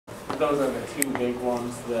those are the two big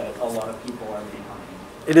ones that a lot of people are behind.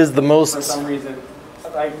 It is the most... For some reason,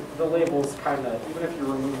 like, the labels kind of, even if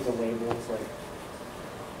you remove the labels, like,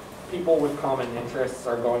 people with common interests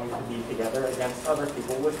are going to be together against other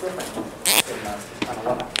people with different interests. And that's kind of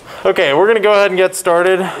what happens. Okay, we're going to go ahead and get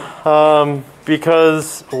started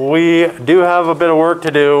because we do have a bit of work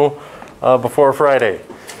to do before Friday.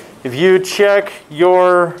 If you check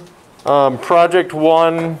your Project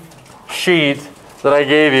 1 sheet that I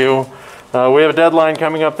gave you, we have a deadline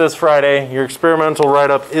coming up this Friday. Your experimental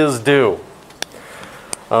write-up is due.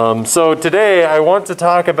 So today I want to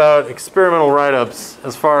talk about experimental write-ups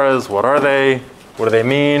as far as what are they, what do they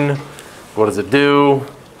mean, what does it do,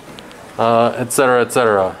 etc.,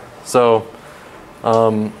 etc. So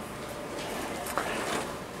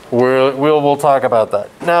we'll talk about that.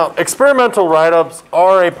 Now, experimental write-ups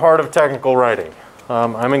are a part of technical writing.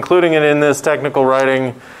 I'm including it in this technical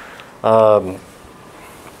writing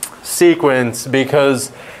sequence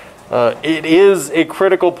because it is a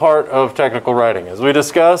critical part of technical writing. As we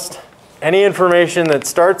discussed, any information that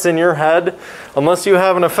starts in your head, unless you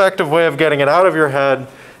have an effective way of getting it out of your head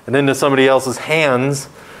and into somebody else's hands,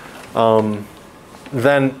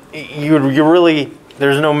 then you really,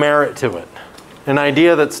 there's no merit to it. An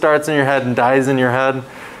idea that starts in your head and dies in your head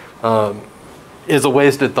is a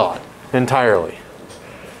wasted thought entirely.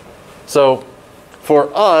 So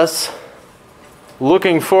for us,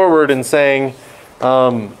 looking forward and saying,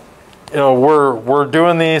 you know, we're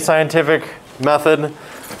doing the scientific method.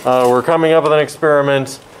 We're coming up with an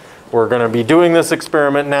experiment. We're going to be doing this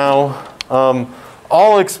experiment now.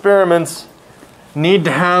 All experiments need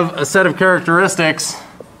to have a set of characteristics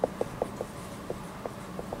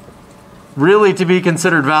really to be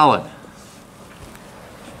considered valid.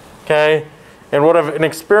 Okay? And what an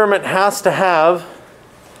experiment has to have,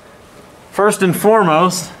 first and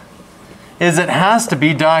foremost, is it has to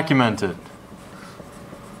be documented.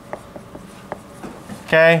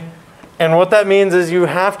 Okay? And what that means is you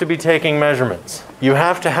have to be taking measurements. You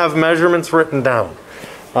have to have measurements written down.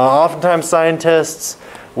 Oftentimes scientists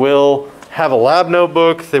will have a lab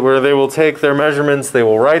notebook where they will take their measurements, they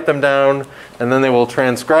will write them down, and then they will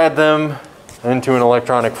transcribe them into an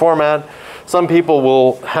electronic format. Some people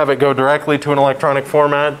will have it go directly to an electronic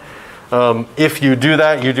format. If you do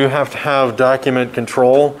that, you do have to have document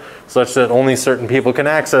control such that only certain people can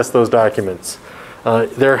access those documents.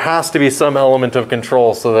 There has to be some element of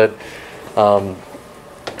control so that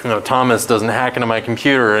you know, Thomas doesn't hack into my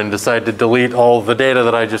computer and decide to delete all the data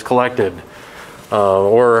that I just collected,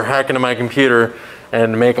 or hack into my computer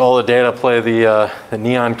and make all the data play the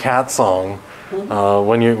Neon Cat song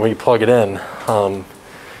when you plug it in.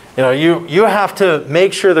 You know, you have to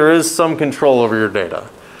make sure there is some control over your data,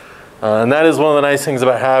 and that is one of the nice things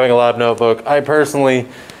about having a lab notebook. I personally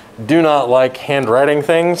do not like handwriting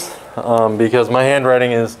things. Because my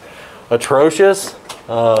handwriting is atrocious.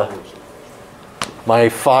 My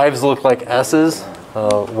 5s look like S's.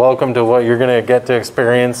 Welcome to what you're going to get to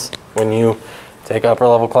experience when you take upper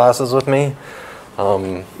level classes with me.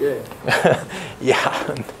 Yeah.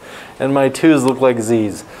 Yeah. And my 2s look like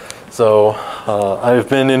Z's. So I've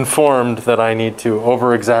been informed that I need to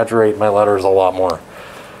over exaggerate my letters a lot more.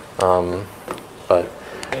 But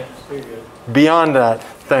Yeah, you're good. Beyond that,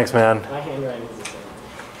 thanks, man. My handwriting is the same.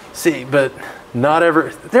 See, but not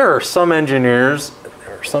every, there are some engineers,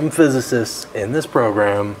 there are some physicists in this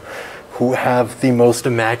program who have the most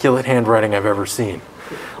immaculate handwriting I've ever seen.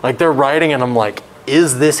 Like, they're writing and I'm like,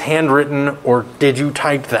 is this handwritten or did you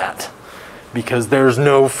type that? Because there's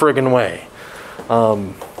no friggin' way.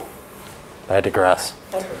 I digress.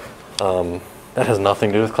 That has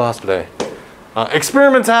nothing to do with class today.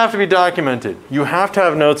 Experiments have to be documented. You have to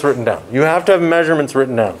have notes written down. You have to have measurements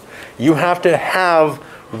written down. You have to have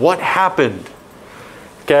what happened.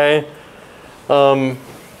 Okay?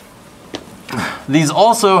 These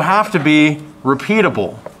also have to be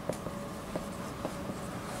repeatable.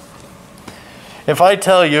 If I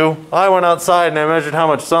tell you, I went outside and I measured how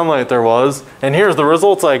much sunlight there was, and here's the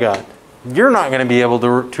results I got, you're not going to be able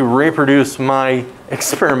to reproduce my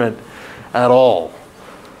experiment at all.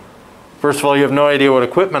 First of all, you have no idea what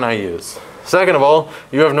equipment I use. Second of all,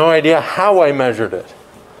 you have no idea how I measured it.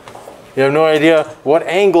 You have no idea what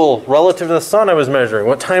angle relative to the sun I was measuring,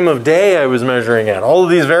 what time of day I was measuring at. All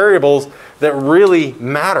of these variables that really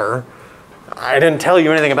matter, I didn't tell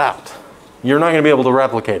you anything about. You're not going to be able to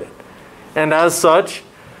replicate it. And as such,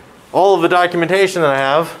 all of the documentation that I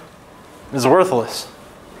have is worthless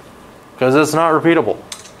because it's not repeatable.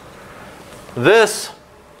 This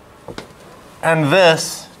and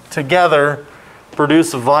this together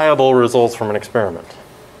produce viable results from an experiment.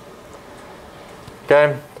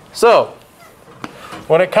 Okay? So,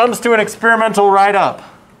 when it comes to an experimental write-up,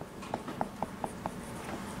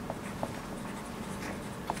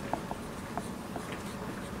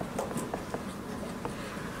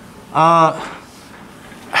 I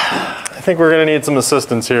think we're going to need some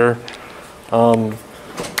assistance here.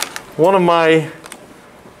 One of my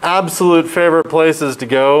absolute favorite places to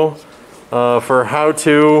go for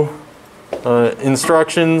how-to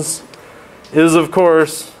instructions is, of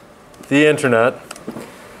course, the internet.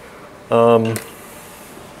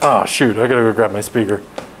 Oh shoot, I gotta go grab my speaker.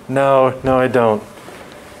 No, I don't.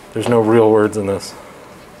 There's no real words in this.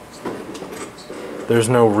 There's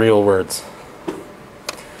no real words.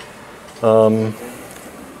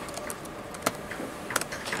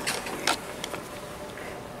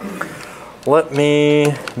 Let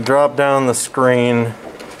me drop down the screen.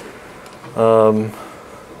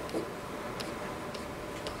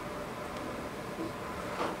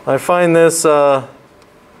 I find this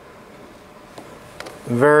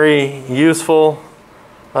very useful.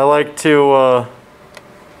 I like to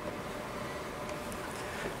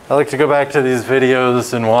go back to these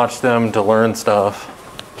videos and watch them to learn stuff.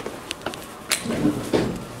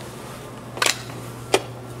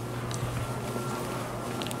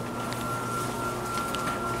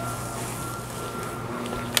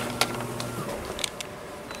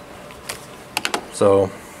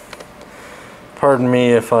 So, pardon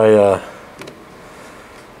me if I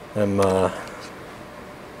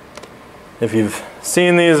if you've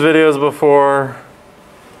seen these videos before,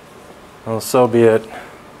 well, so be it.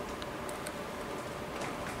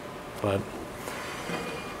 But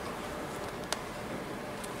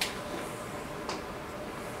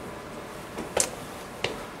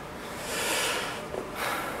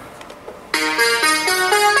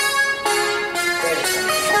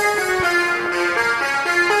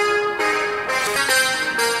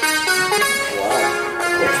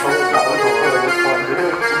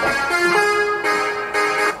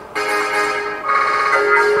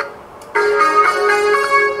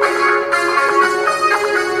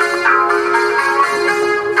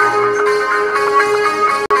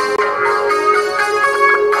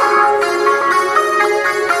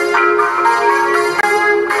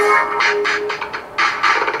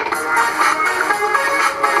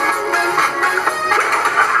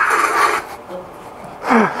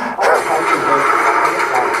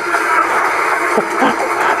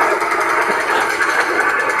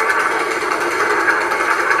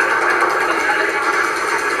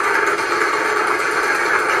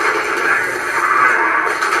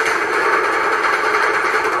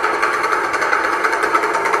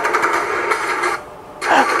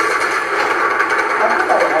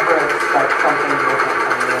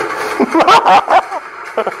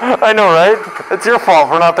I know, right? It's your fault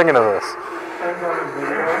for not thinking of this.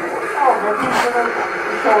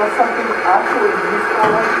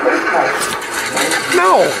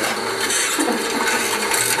 No!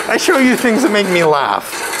 I show you things that make me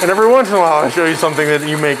laugh. And every once in a while I show you something that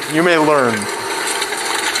you may learn.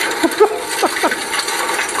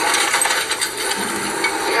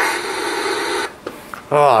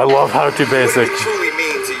 Oh, I love How to Basic. What did it truly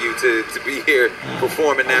mean to you to be here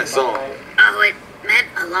performing that song? Oh, it meant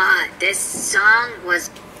a lot. This song was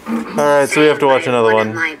Alright, so we have to watch another one. One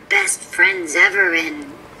of my best friends ever, and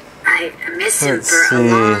I miss him Let's for see. a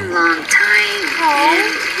long, long time.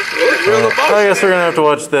 I guess we're gonna have to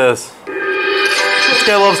watch this. This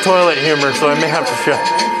guy loves toilet humor, so I may have to show.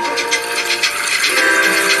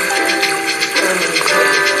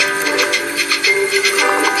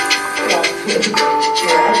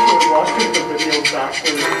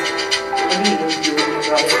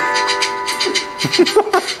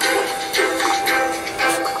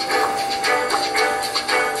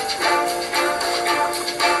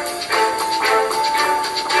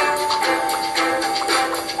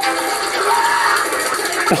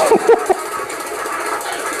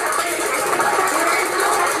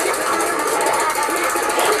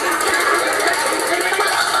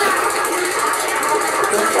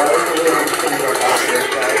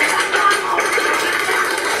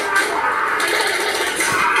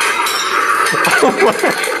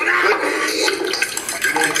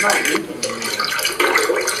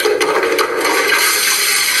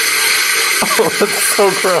 Oh, that's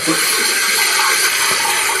so gross.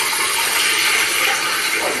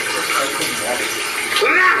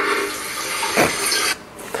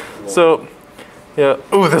 So, yeah.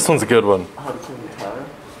 Ooh, this one's a good one.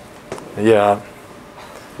 Yeah.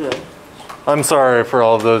 I'm sorry for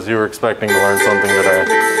all of those who were expecting to learn something today.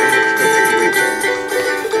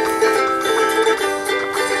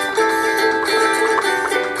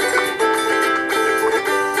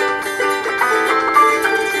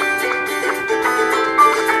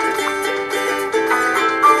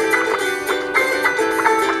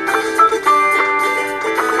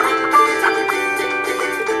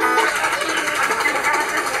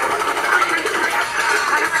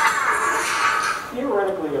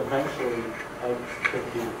 eventually I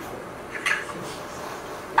could do.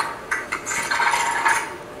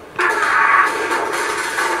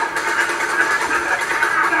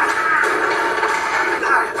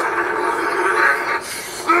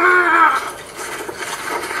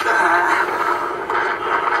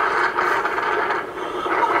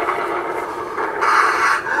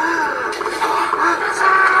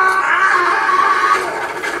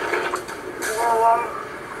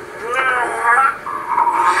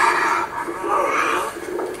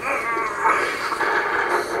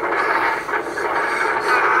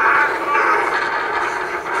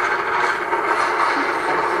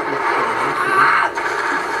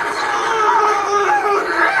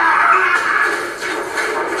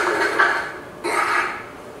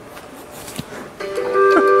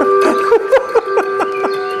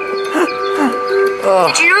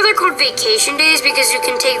 Did you know they're called vacation days because you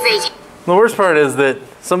can take vacation? The worst part is that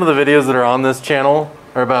some of the videos that are on this channel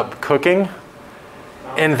are about cooking,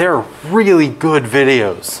 and they're really good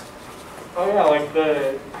videos. Oh yeah, like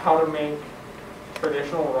the how to make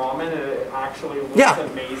traditional ramen, and it actually looks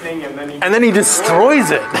amazing, and then he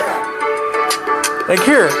destroys it. Like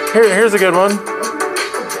here's a good one.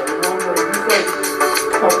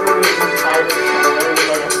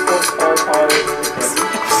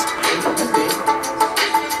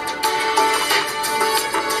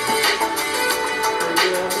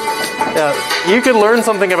 Yeah, you could learn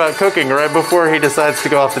something about cooking right before he decides to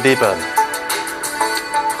go off the deep end.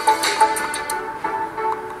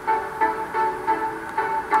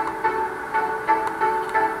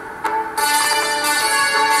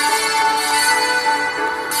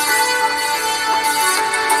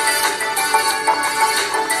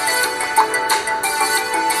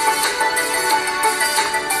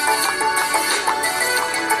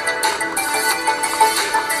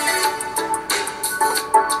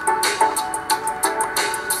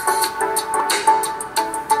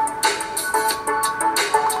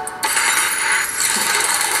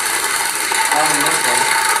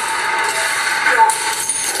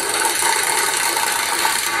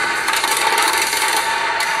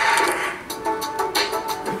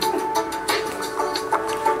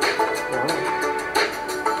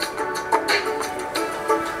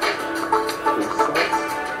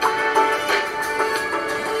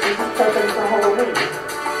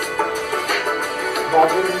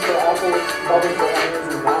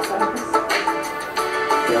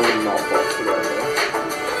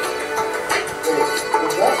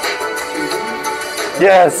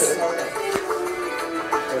 Yes.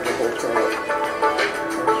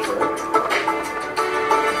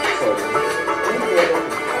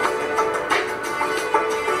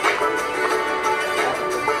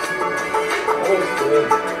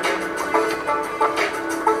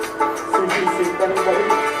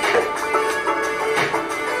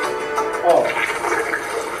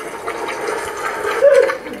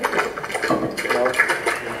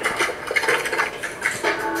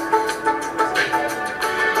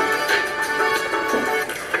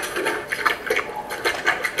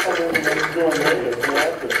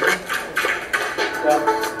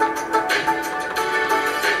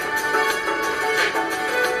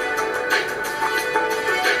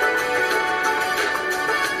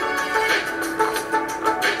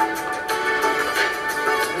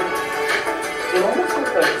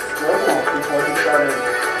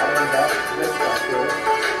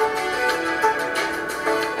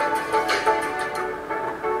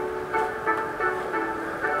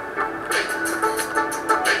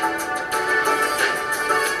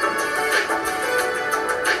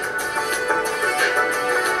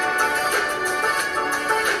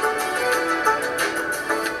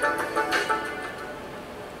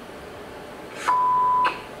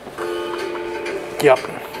 Yep.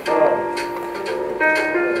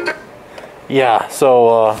 Yeah,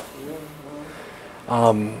 so,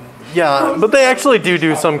 yeah, but they actually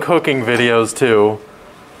do some cooking videos too.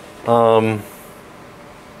 How to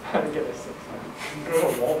get a 600.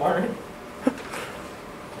 Go to Walmart.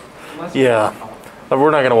 Yeah,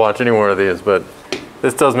 we're not going to watch any more of these, but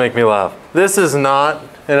this does make me laugh. This is not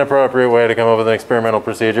an appropriate way to come up with an experimental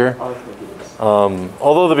procedure.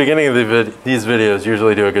 Although the beginning of these videos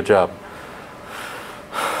usually do a good job.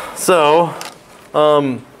 So,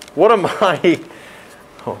 what am I...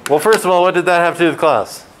 Well, first of all, what did that have to do with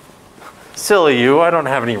class? Silly you, I don't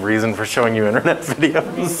have any reason for showing you internet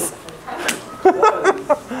videos.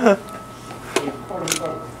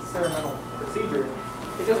 Experimental procedure.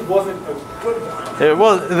 It just wasn't a good one. It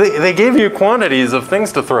was, they gave you quantities of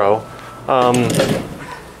things to throw. Not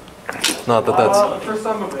that that's... For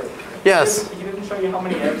some of it. Yes. He didn't show you how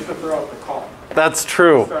many eggs to throw at the car. That's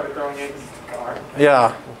true. He started throwing eggs at the car.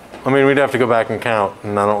 Yeah. I mean, we'd have to go back and count,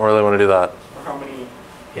 and I don't really want to do that. Or how many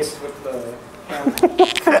hits with the hammer?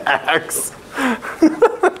 Axe.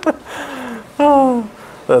 Oh,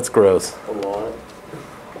 that's gross. A lot.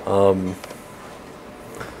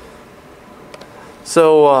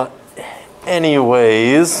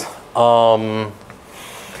 Anyways, so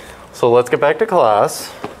let's get back to class.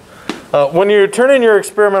 When you turn in your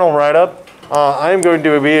experimental write-up, I'm going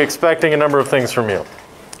to be expecting a number of things from you.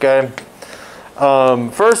 Okay.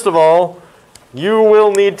 First of all, you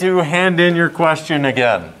will need to hand in your question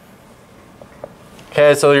again.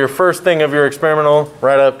 Okay, so your first thing of your experimental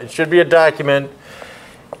write-up, it should be a document.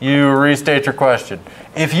 You restate your question.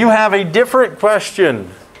 If you have a different question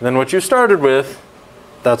than what you started with,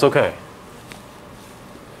 that's okay.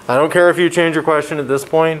 I don't care if you change your question at this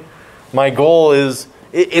point. My goal is,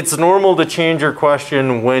 it's normal to change your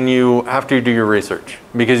question after you do your research,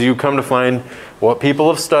 because you come to find what people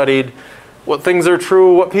have studied, what things are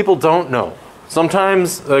true, what people don't know.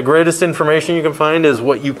 Sometimes the greatest information you can find is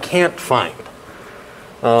what you can't find,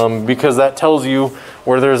 because that tells you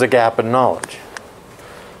where there's a gap in knowledge.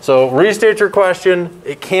 So restate your question.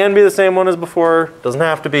 It can be the same one as before, doesn't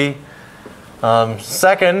have to be.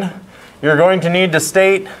 Second, you're going to need to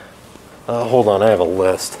state, hold on, I have a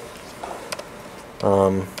list.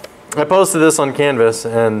 I posted this on Canvas,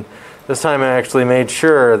 and this time I actually made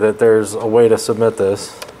sure that there's a way to submit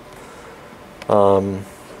this.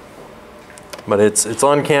 But it's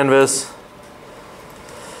on Canvas.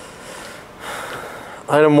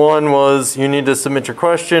 Item 1 was you need to submit your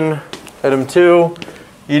question. Item 2,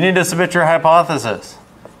 you need to submit your hypothesis.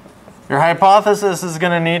 Your hypothesis is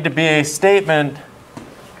going to need to be a statement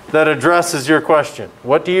that addresses your question.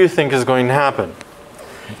 What do you think is going to happen?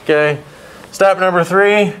 Okay. Step number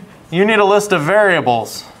 3, you need a list of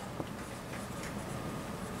variables.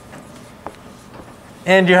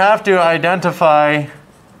 And you have to identify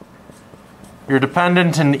your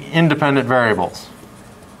dependent and independent variables.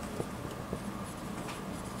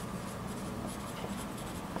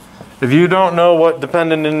 If you don't know what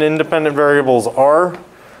dependent and independent variables are,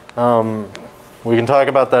 we can talk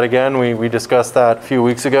about that again. We discussed that a few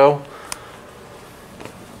weeks ago.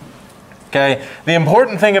 Okay, the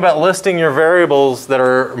important thing about listing your variables that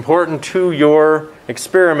are important to your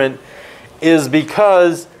experiment is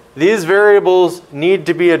because these variables need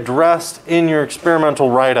to be addressed in your experimental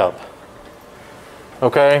write-up.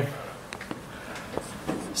 Okay?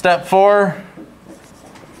 Step 4,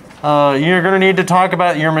 you're going to need to talk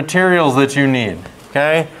about your materials that you need.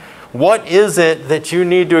 Okay? What is it that you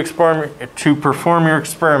need to perform your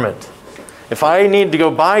experiment? If I need to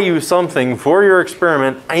go buy you something for your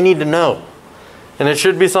experiment, I need to know. And it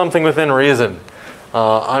should be something within reason.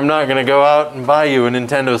 I'm not going to go out and buy you a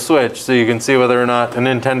Nintendo Switch so you can see whether or not a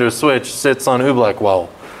Nintendo Switch sits on Oobleck well.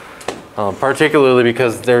 Particularly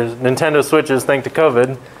because Nintendo Switches, thanks to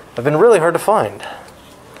COVID, have been really hard to find.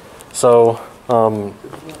 So,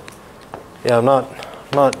 yeah, I'm not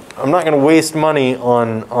going to waste money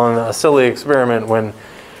on a silly experiment when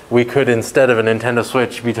we could, instead of a Nintendo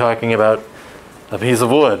Switch, be talking about a piece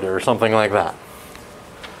of wood or something like that.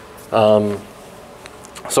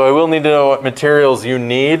 So I will need to know what materials you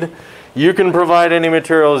need. You can provide any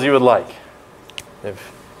materials you would like.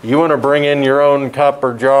 If you want to bring in your own cup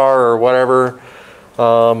or jar or whatever,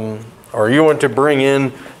 or you want to bring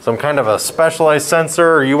in some kind of a specialized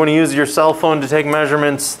sensor, or you want to use your cell phone to take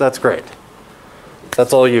measurements, that's great.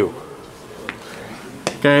 That's all you.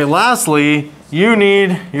 Okay, lastly, you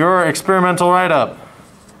need your experimental write-up.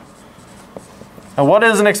 Now, what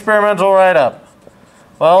is an experimental write-up?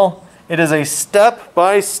 Well, it is a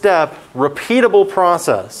step-by-step, repeatable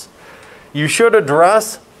process. You should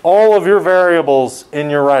address all of your variables in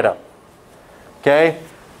your write-up. Okay?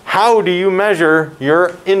 How do you measure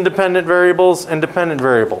your independent variables and dependent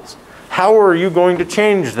variables? How are you going to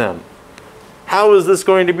change them? How is this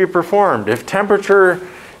going to be performed? If temperature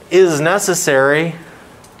is necessary,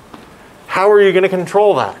 how are you going to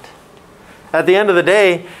control that? At the end of the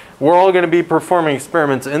day, we're all going to be performing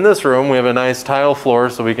experiments in this room. We have a nice tile floor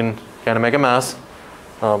so we can kind of make a mess.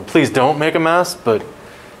 Please don't make a mess, but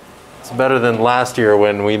it's better than last year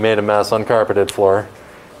when we made a mess on carpeted floor.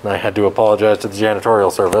 And I had to apologize to the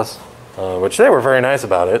janitorial service, which they were very nice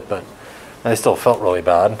about it, but I still felt really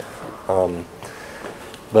bad.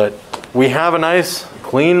 But we have a nice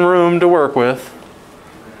clean room to work with.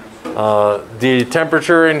 The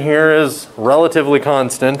temperature in here is relatively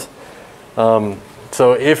constant.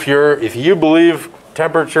 So if you believe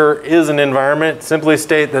temperature is an environment, simply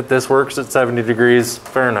state that this works at 70 degrees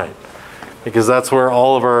Fahrenheit, because that's where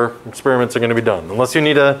all of our experiments are going to be done. Unless you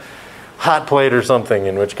need a hot plate or something,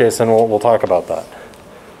 in which case then we'll talk about that.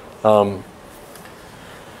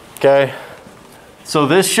 Okay? So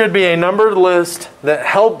this should be a numbered list that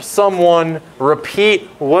helps someone repeat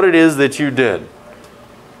what it is that you did.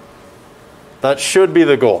 That should be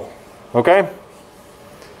the goal. Okay?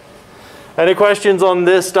 Any questions on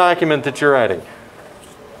this document that you're writing?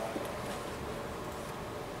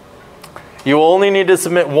 You only need to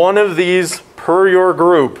submit one of these per your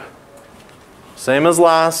group. Same as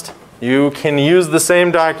last. You can use the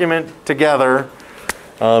same document together.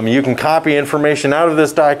 You can copy information out of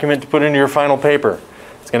this document to put into your final paper.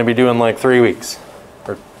 It's going to be due in like 3 weeks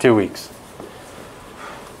or 2 weeks.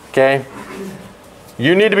 Okay?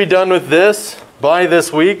 You need to be done with this by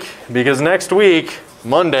this week, because next week,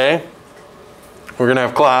 Monday, we're going to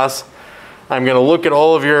have class. I'm going to look at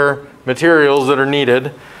all of your materials that are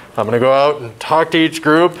needed. I'm going to go out and talk to each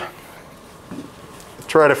group,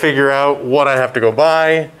 try to figure out what I have to go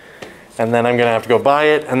buy, and then I'm going to have to go buy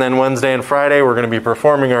it. And then Wednesday and Friday, we're going to be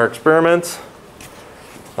performing our experiments.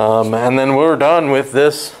 And then we're done with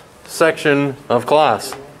this section of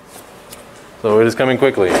class. So it is coming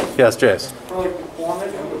quickly. Yes, Jace? For like the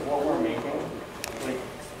quantity of what we're making, like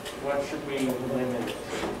what should we limit?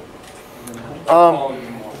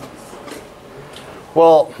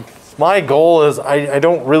 Well, my goal is I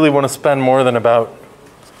don't really want to spend more than about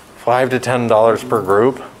 $5 to $10 per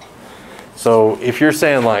group. So if you're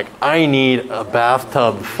saying like, I need a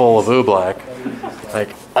bathtub full of oobleck,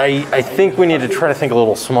 like I think we need to try to think a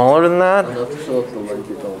little smaller than that.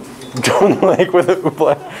 Don't like with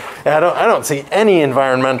oobleck. I don't see any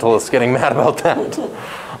environmentalists getting mad about that.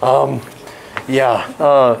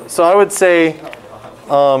 So I would say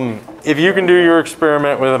if you can do your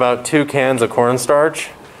experiment with about 2 cans of cornstarch,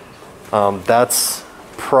 that's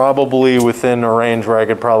probably within a range where I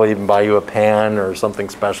could probably even buy you a pan or something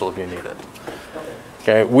special if you need it.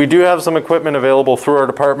 Okay, we do have some equipment available through our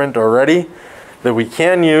department already that we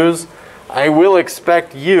can use. I will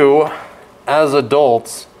expect you as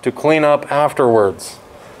adults to clean up afterwards.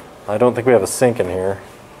 I don't think we have a sink in here.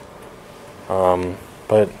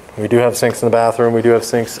 But we do have sinks in the bathroom. We do have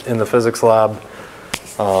sinks in the physics lab.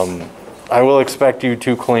 I will expect you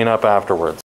to clean up afterwards.